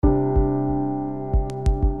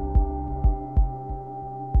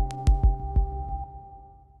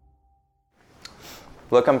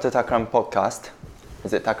Welcome to Takram Podcast.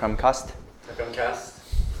 Is it Takram Cast? Takram Cast.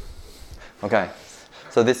 Okay,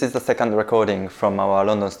 so this is the second recording from our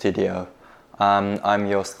London studio. I'm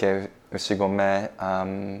Yosuke Ushigome,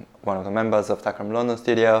 one of the members of Takram London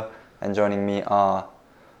studio, and joining me are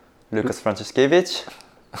Lucas Franciszkiewicz.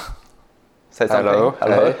 Say something. Hello.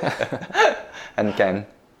 And Ken.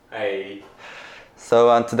 Hey.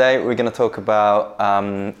 So today we're going to talk about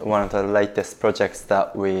one of the latest projects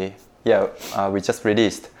that we just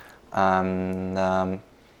released. That's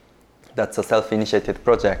a self-initiated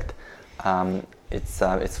project.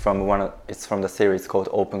 It's from the series called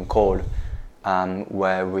Open Call,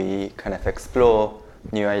 where we kind of explore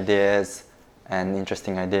new ideas and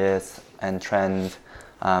interesting ideas and trends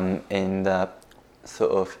in a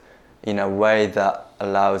way that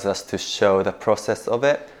allows us to show the process of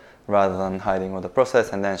it rather than hiding all the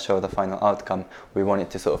process and then show the final outcome. We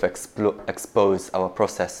wanted to sort of expose our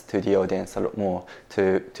process to the audience a lot more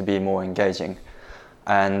to be more engaging.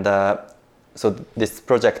 And so this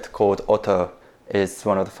project called Otto is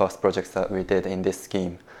one of the first projects that we did in this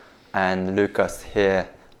scheme. And Lucas here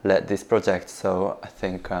led this project, so I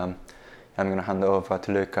think I'm going to hand over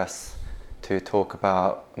to Lucas to talk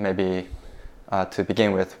about maybe to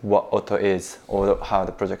begin with what Otto is or how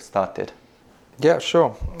the project started. Yeah,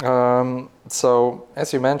 sure. So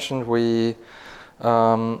as you mentioned, we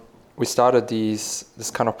started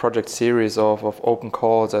this kind of project series of open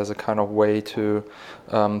calls as a kind of way to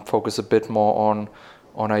focus a bit more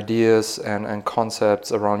on ideas and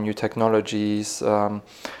concepts around new technologies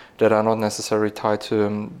that are not necessarily tied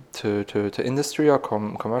to industry or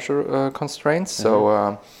commercial constraints. Mm-hmm.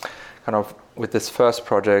 So kind of with this first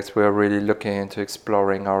project, we're really looking into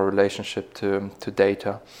exploring our relationship to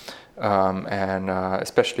data. And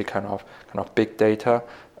especially kind of big data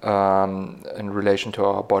in relation to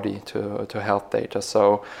our body, to health data.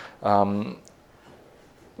 So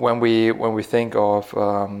when we think of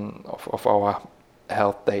our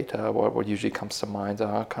health data, what usually comes to mind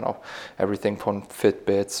are kind of everything from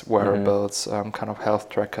Fitbits, wearables, kind of health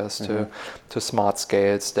trackers to smart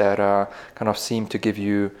scales that kind of seem to give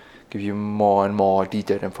you more and more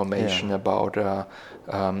detailed information about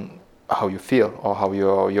how you feel or how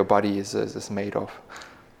your body is made of.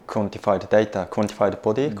 Quantified data, quantified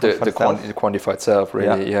body, the quantified self,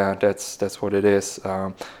 really. Yeah, that's what it is.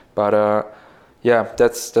 That's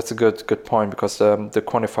a good point, because the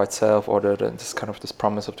quantified self, or this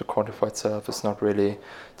promise of the quantified self, is not really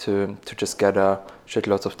to just gather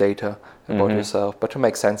shitloads of data about yourself, but to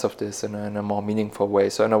make sense of this in a more meaningful way.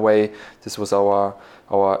 So in a way, this was our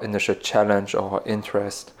initial challenge or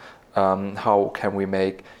interest. How can we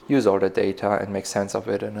make use all the data and make sense of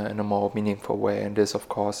it in a more meaningful way? And this, of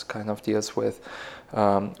course, kind of deals with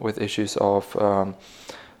issues of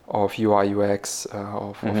UI UX,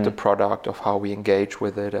 of the product, of how we engage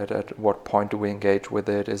with it. At what point do we engage with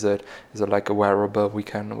it? Is it like a wearable we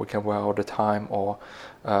can wear all the time, or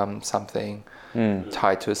something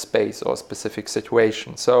tied to a space or a specific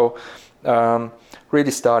situation? So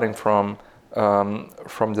really starting from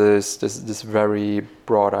this very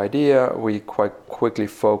broad idea, we quite quickly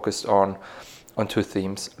focused on two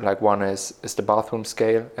themes. Like, one is the bathroom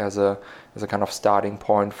scale as a kind of starting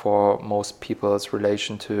point for most people's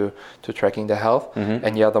relation to tracking their health,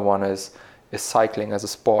 and the other one is cycling as a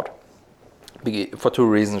sport, for two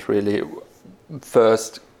reasons really.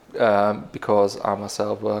 First, because I'm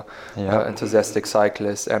myself an enthusiastic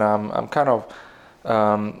cyclist, and I'm kind of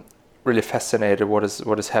really fascinated what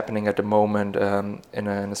is happening at the moment in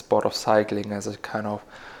a sport of cycling as a kind of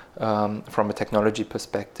from a technology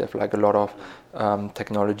perspective. Like, a lot of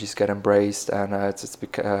technologies get embraced, and it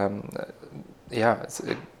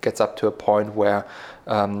gets up to a point where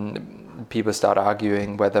people start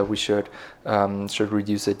arguing whether we should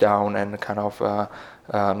reduce it down and kind of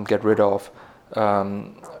get rid of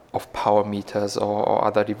power meters or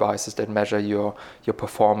other devices that measure your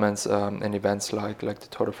performance in events like the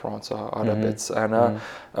Tour de France or other bits. And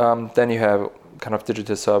then you have kind of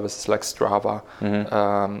digital services like Strava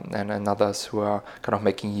and others who are kind of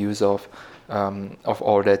making use of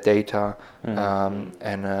all that data and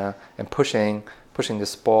pushing the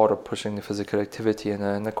sport or pushing the physical activity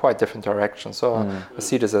in a quite different direction. So I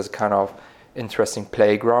see this as kind of interesting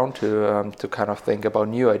playground to kind of think about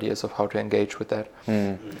new ideas of how to engage with that.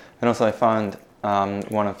 And also I found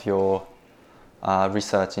one of your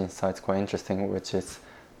research insights quite interesting, which was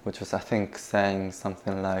I think saying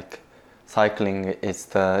something like cycling is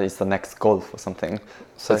the next golf or something.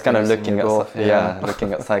 So it's kind of looking at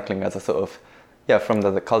cycling as a sort of from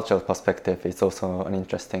the cultural perspective, it's also an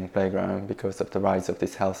interesting playground because of the rise of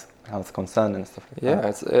this health concern and stuff like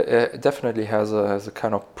that. It definitely has a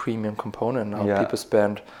kind of premium component now. Yeah. People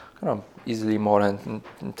spend kind of easily more than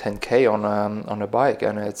 10K on a bike,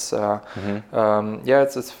 and it's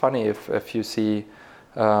it's funny if you see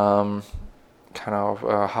kind of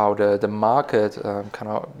how the market kind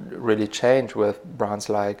of really changed with brands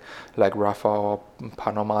like Rapha or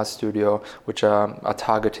Panama Studio, which are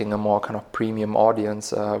targeting a more kind of premium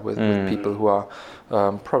audience with people who are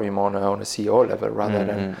probably more on a CEO level rather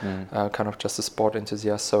than kind of just a sport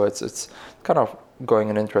enthusiast. So it's kind of going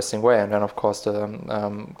an interesting way, and then of course the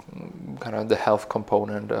kind of the health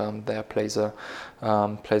component there plays a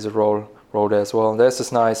role there as well. And there's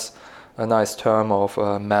this a nice term of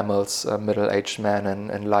mammals, middle-aged men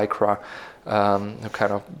and lycra, who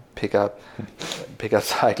kind of pick up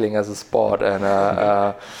cycling as a sport. And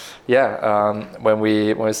when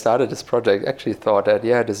we started this project, actually thought that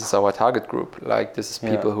this is our target group. Like this is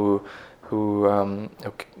people who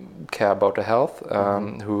care about the health,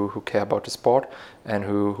 who care about the sport, and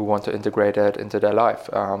who want to integrate that into their life.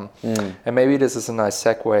 And maybe this is a nice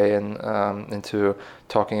segue into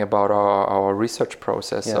talking about our research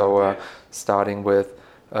process. Starting with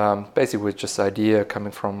basically with just idea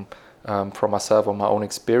coming from myself or my own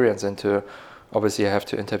experience into, obviously I have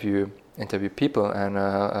to interview people and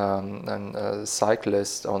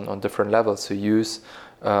cyclists on different levels who use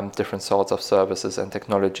different sorts of services and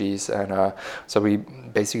technologies, and so we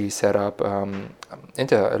basically set up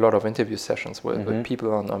a lot of interview sessions with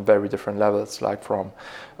people on very different levels, like from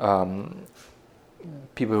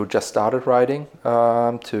people who just started riding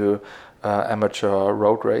to amateur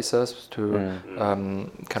road racers to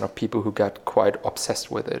kind of people who got quite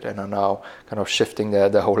obsessed with it and are now kind of shifting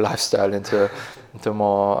their whole lifestyle into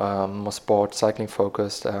more sport cycling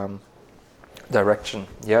focused direction.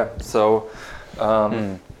 So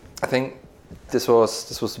I think this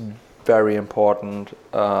was very important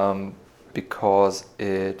because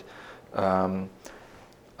it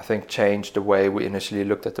I think changed the way we initially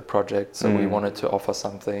looked at the project. So we wanted to offer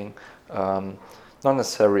something, not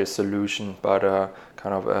necessarily a solution, but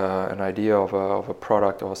kind of an idea of a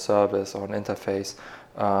product or a service or an interface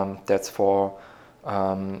that's for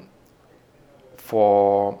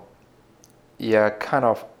kind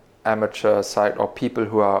of amateur side or people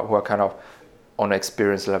who are kind of on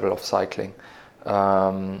experience level of cycling.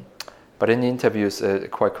 But in the interviews,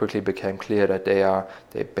 it quite quickly became clear that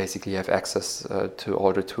they basically have access to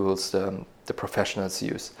all the tools the professionals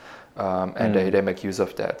use, and they make use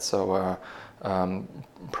of that. So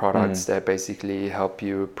products that basically help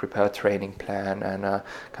you prepare a training plan, and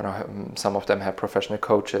kind of some of them have professional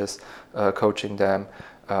coaches coaching them.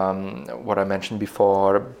 What I mentioned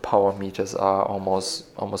before, power meters are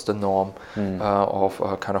almost the norm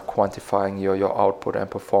of kind of quantifying your output and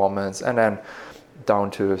performance, and then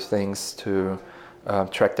down to things to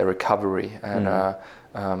track their recovery and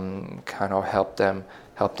kind of help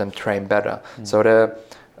them train better. So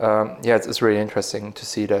it's really interesting to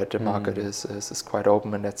see that the market is quite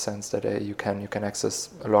open in that sense, that you can access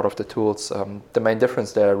a lot of the tools. The main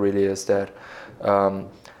difference there really is that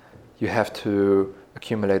you have to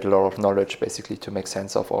accumulate a lot of knowledge basically to make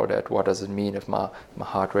sense of all that. What does it mean if my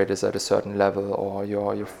heart rate is at a certain level, or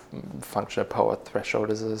your functional power threshold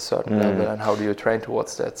is at a certain level, and how do you train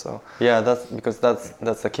towards that? So that's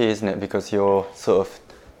the key, isn't it? Because you're sort of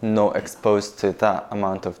not exposed to that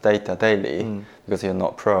amount of data daily because you're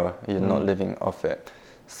not pro, you're not living off it.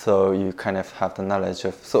 So you kind of have the knowledge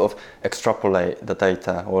of sort of extrapolate the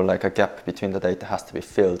data, or like a gap between the data has to be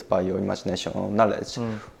filled by your imagination or knowledge,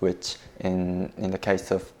 which in the case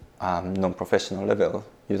of non-professional level,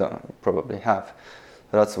 you don't probably have.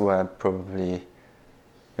 So that's where probably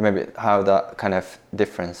maybe how that kind of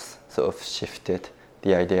difference sort of shifted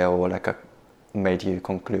the idea, or like made you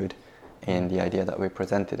conclude in the idea that we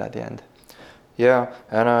presented at the end. Yeah,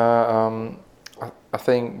 and I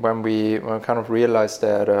think when we kind of realized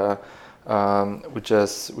that we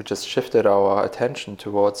just shifted our attention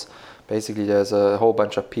towards, basically there's a whole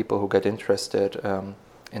bunch of people who get interested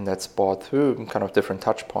in that sport through kind of different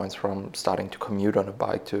touch points, from starting to commute on a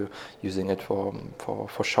bike to using it for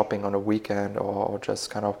shopping on a weekend, or just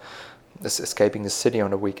kind of escaping the city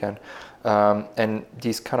on a weekend. And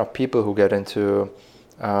these kind of people who get into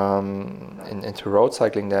road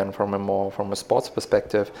cycling, then from a sports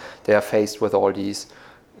perspective, they are faced with all these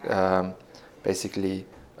basically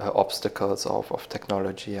obstacles of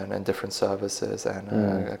technology and different services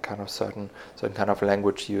and kind of certain kind of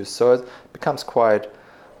language use. So it becomes quite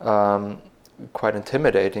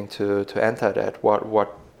intimidating to enter that.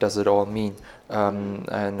 What does it all mean,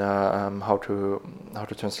 and how to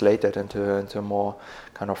translate that into a more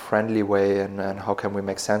kind of friendly way, and how can we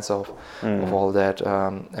make sense of all that,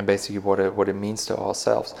 and basically what it means to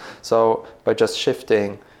ourselves. So by just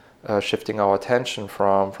shifting our attention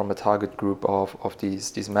from a target group of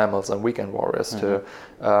these mammals and weekend warriors to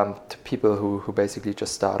people who basically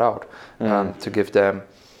just start out, to give them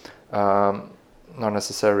not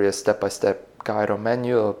necessarily a step-by-step guide or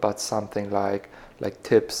manual, but something like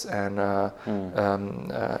tips and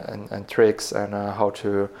tricks, and how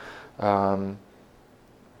to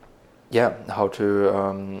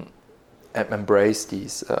embrace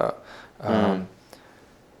these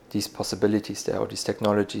possibilities there, or these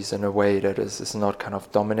technologies, in a way that is not kind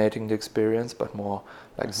of dominating the experience, but more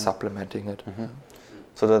like supplementing it.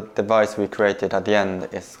 So the device we created at the end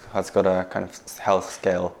has got a kind of health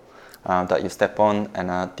scale that you step on, and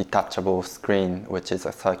a detachable screen which is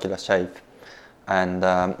a circular shape, and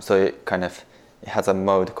so it has a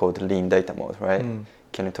mode called lean data mode, right?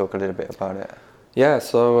 Can you talk a little bit about it? Yeah,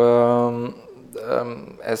 so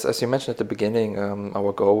as you mentioned at the beginning,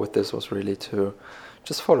 our goal with this was really to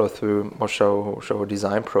just follow through or show a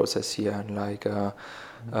design process here,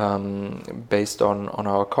 and based on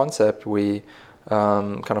our concept, we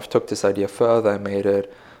kind of took this idea further and made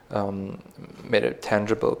it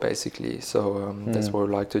tangible, basically. So that's what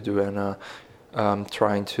we like to do, and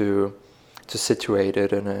trying to situate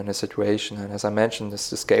it in a situation. And as I mentioned, this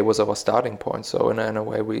scale was our starting point. So in a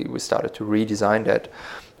way, we started to redesign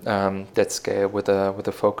that scale with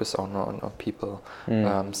a focus on people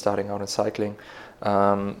starting out in cycling.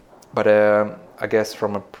 But I guess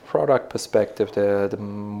from a product perspective, the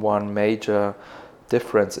one major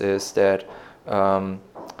difference is that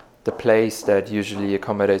the place that usually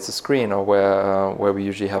accommodates a screen, or where we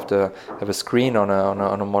usually have a screen on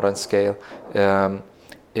a modern scale,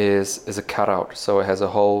 is a cutout. So it has a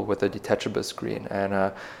hole with a detachable screen,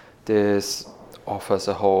 and this offers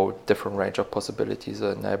a whole different range of possibilities.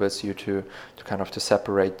 It enables you to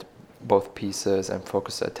separate both pieces and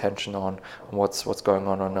focus attention on what's going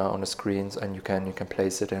on the screens, and you can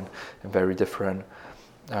place it in very different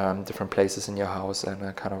places in your house,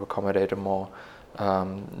 and kind of accommodate a more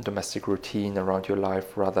domestic routine around your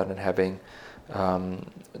life, rather than having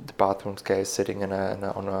the bathroom scale sitting in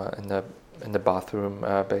the bathroom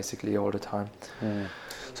basically all the time.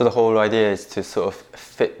 So the whole idea is to sort of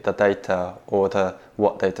fit the data, or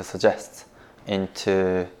what data suggests,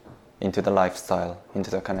 into the lifestyle, into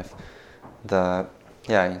the kind of the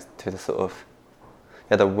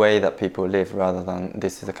way that people live, rather than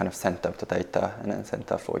this is the kind of center of the data and then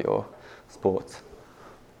center for your sports.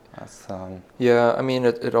 Yeah, I mean,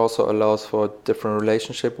 it also allows for a different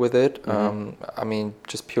relationship with it. I mean,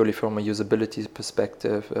 just purely from a usability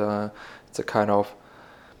perspective,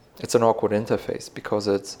 it's an awkward interface, because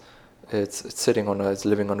it's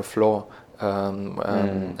living on the floor,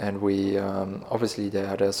 and we obviously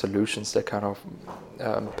there are solutions that kind of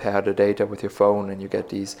pair the data with your phone, and you get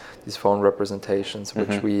these phone representations,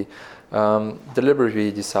 which we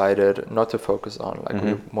deliberately decided not to focus on.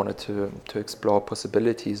 We wanted to explore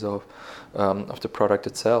possibilities of the product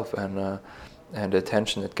itself, and the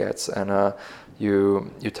attention it gets. And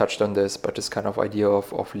you touched on this, but this kind of idea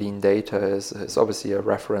of lean data is obviously a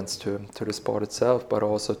reference to the sport itself, but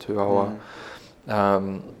also to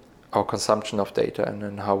our consumption of data, and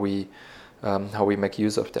then how we make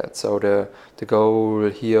use of that. So the goal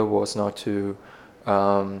here was not to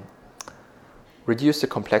reduce the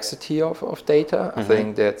complexity of data. I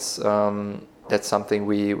think that's something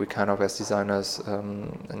we kind of, as designers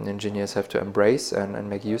and engineers, have to embrace and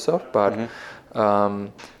make use of, but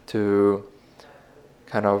to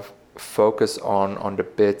kind of focus on the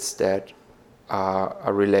bits that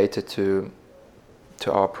are related to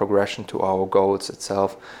our progression, to our goals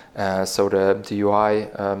itself. So the UI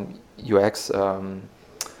UX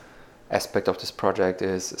aspect of this project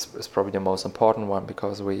is probably the most important one,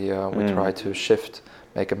 because we try to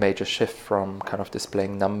make a major shift from kind of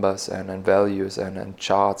displaying numbers and values and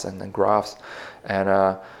charts and graphs,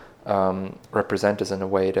 and represent this in a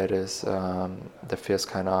way that is that feels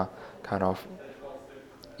kind of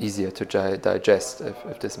easier to digest,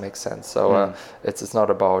 if this makes sense. So it's not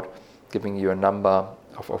about giving you a number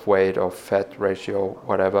of weight or fat ratio,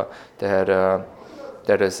 whatever,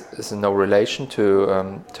 that is no relation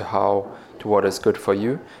to what is good for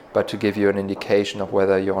you, but to give you an indication of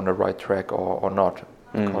whether you're on the right track or not,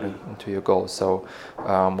 according to your goals. So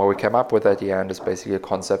what we came up with at the end is basically a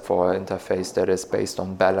concept for an interface that is based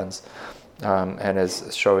on balance, and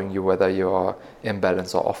is showing you whether you are in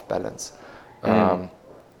balance or off balance,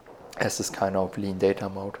 as this kind of lean data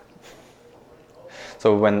mode.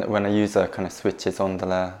 So when a user kind of switches on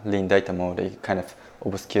the lean data mode, it kind of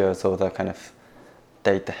obscures all the kind of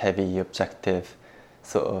data heavy objective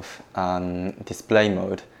sort of display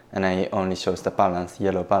mode, and it only shows the balance,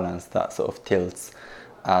 yellow balance, that sort of tilts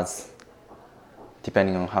as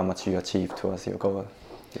depending on how much you achieve towards your goal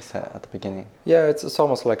you set at the beginning. Yeah, it's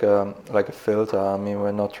almost like a filter. I mean,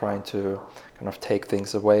 we're not trying to kind of take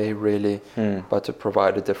things away really, but to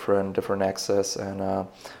provide a different access and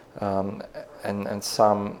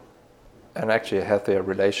actually a healthier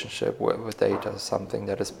relationship with data, something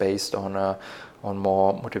that is based on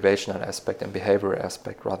more motivational aspect and behavioral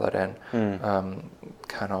aspect rather than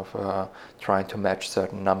kind of trying to match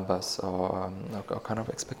certain numbers or kind of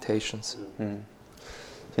expectations.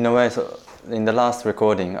 In a way, so in the last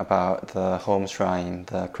recording about the home shrine,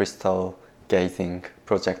 the crystal gazing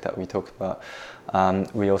project that we talked about,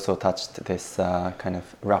 we also touched this kind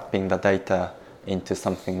of wrapping the data into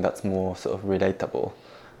something that's more sort of relatable.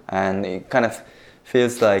 And it kind of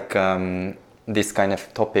feels like this kind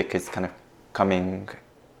of topic is kind of coming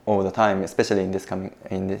all the time, especially in this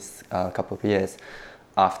couple of years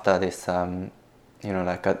after this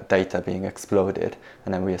like data being exploded,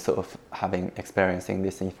 and then we are sort of experiencing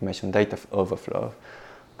this information data overflow.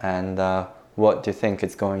 And what do you think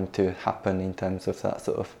is going to happen in terms of that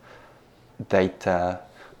sort of data,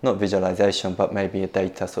 not visualization, but maybe a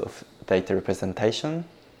data representation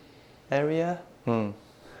area?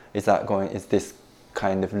 Is this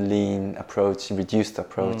kind of lean approach, reduced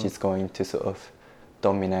approach is going to sort of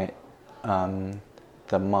dominate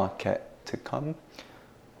the market to come?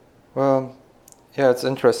 Well, yeah, it's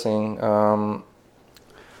interesting. I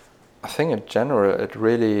think in general it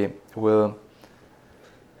really will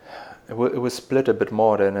split a bit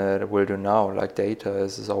more than it will do now. Like data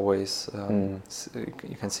is always, you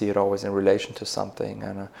can see it always in relation to something.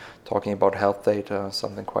 And talking about health data,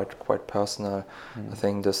 something quite personal. I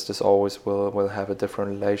think this always will have a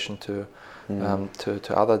different relation to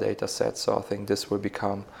other data sets. So I think this will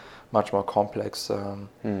become much more complex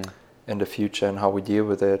in the future and how we deal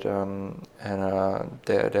with it. And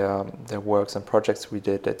there are works and projects we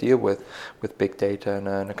did that deal with big data in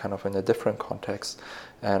a kind of in a different context.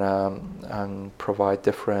 And provide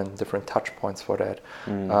different touch points for that.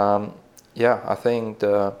 I think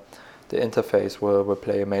the interface will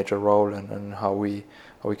play a major role in how we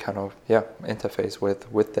kind of interface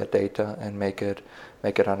with that data and make it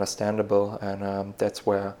understandable, and that's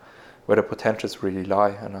where the potentials really lie.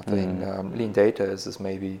 And I think lean data is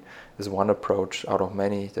one approach out of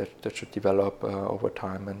many that should develop over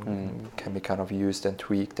time and can be kind of used and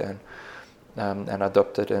tweaked and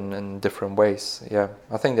adopted in different ways. Yeah,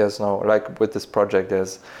 I think there's no, like with this project,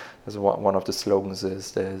 there's one of the slogans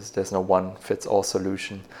is there's no one fits all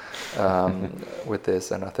solution with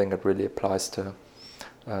this, and I think it really applies to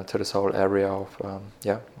this whole area of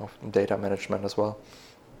data management as well.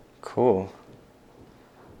 Cool.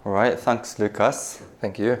 All right, thanks, Lucas.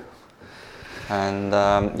 Thank you. And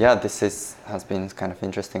this has been kind of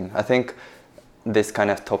interesting. I think this kind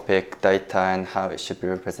of topic, data and how it should be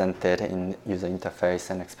represented in user interface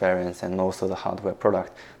and experience, and also the hardware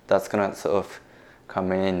product, that's going to sort of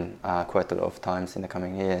come in quite a lot of times in the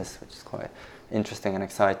coming years, which is quite interesting and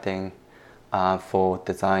exciting for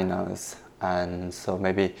designers. And so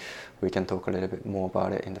maybe we can talk a little bit more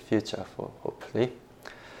about it in the future, hopefully.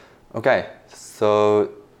 Okay, so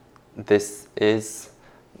this is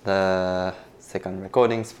the second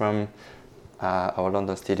recordings from our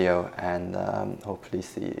London studio, and hopefully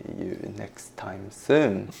see you next time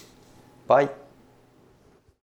soon. Bye.